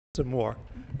Some more.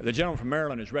 The gentleman from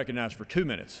Maryland is recognized for 2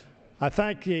 minutes. I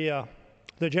thank the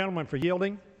gentleman for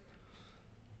yielding.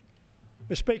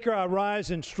 Mr. Speaker, I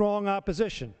rise in strong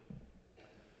opposition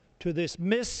to this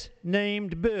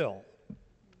misnamed bill,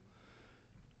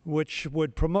 which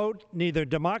would promote neither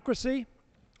democracy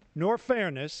nor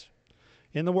fairness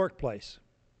in the workplace.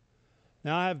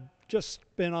 Now, I've just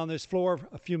been on this floor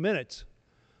a few minutes,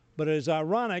 but it is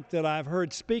ironic that I've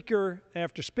heard speaker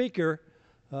after speaker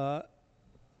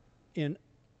in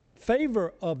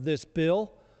favor of this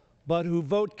bill, but who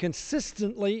vote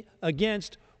consistently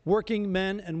against working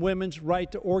men and women's right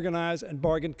to organize and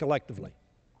bargain collectively.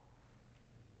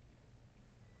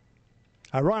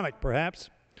 Ironic, perhaps.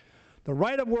 The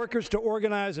right of workers to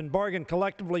organize and bargain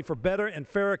collectively for better and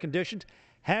fairer conditions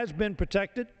has been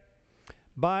protected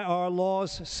by our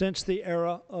laws since the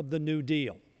era of the New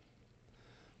Deal,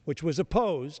 which was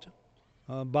opposed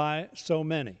by so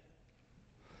many.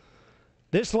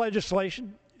 This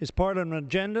legislation is part of an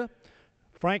agenda,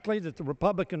 frankly, that the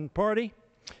Republican Party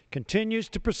continues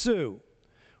to pursue,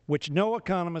 which no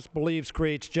economist believes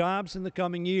creates jobs in the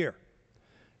coming year.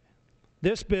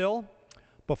 This bill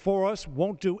before us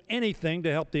won't do anything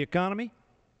to help the economy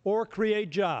or create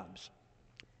jobs,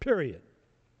 period.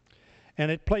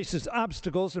 And it places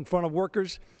obstacles in front of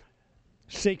workers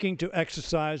seeking to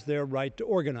exercise their right to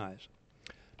organize.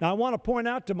 Now, I want to point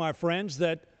out to my friends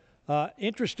that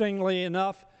interestingly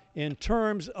enough, in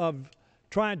terms of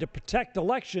trying to protect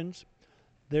elections,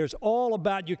 there's all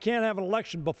about you can't have an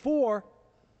election before,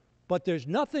 but there's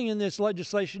nothing in this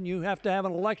legislation you have to have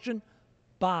an election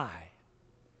by.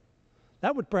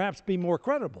 That would perhaps be more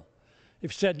credible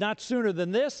if said not sooner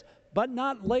than this, but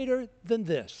not later than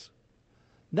this.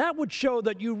 That would show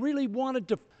that you really wanted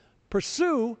to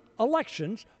pursue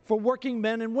elections for working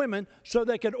men and women so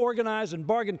they could organize and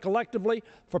bargain collectively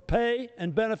for pay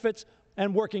and benefits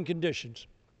and working conditions.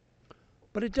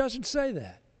 But it doesn't say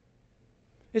that.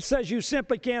 It says you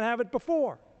simply can't have it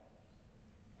before.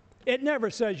 It never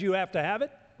says you have to have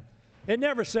it. It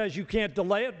never says you can't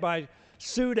delay it by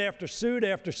suit after suit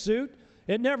after suit.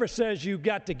 It never says you've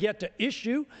got to get to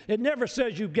issue. It never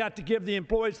says you've got to give the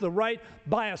employees the right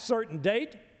by a certain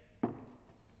date.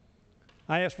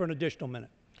 I ask for an additional minute.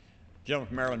 The gentleman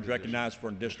from Maryland is recognized for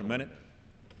an additional minute.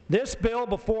 This bill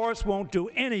before us won't do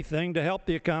anything to help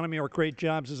the economy or create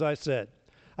jobs, as I said.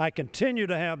 I continue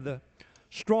to have the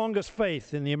strongest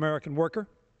faith in the American worker,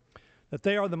 that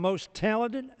they are the most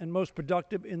talented and most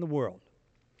productive in the world.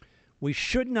 We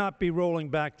should not be rolling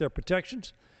back their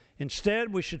protections.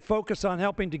 Instead, we should focus on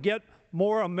helping to get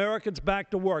more Americans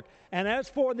back to work. And as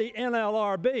for the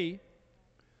NLRB,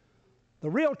 the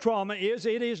real trauma is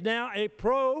it is now a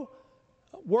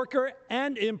pro-worker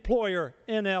and employer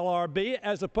NLRB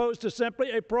as opposed to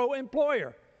simply a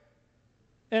pro-employer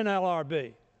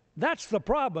NLRB. That's the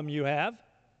problem you have.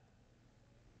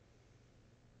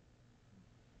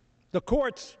 The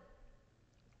courts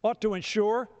ought to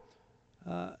ensure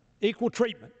equal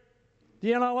treatment.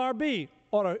 The NLRB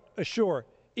ought to assure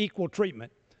equal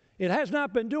treatment. It has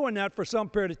not been doing that for some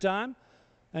period of time,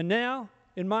 and now,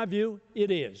 in my view,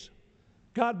 it is.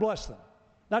 God bless them.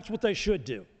 That's what they should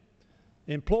do.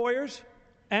 Employers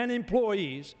and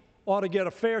employees ought to get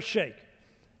a fair shake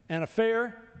and a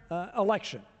fair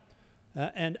election.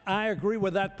 And I agree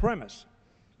with that premise.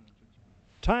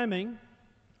 Timing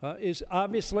is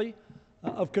obviously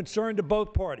of concern to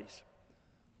both parties.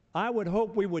 I would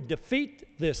hope we would defeat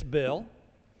this bill,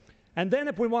 and then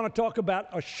if we want to talk about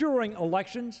assuring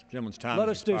elections, let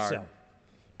us do so,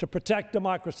 to protect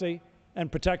democracy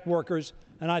and protect workers,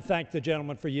 and I thank the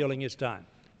gentleman for yielding his time.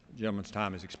 The gentleman's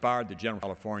time has expired. The gentleman from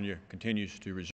California continues to reserve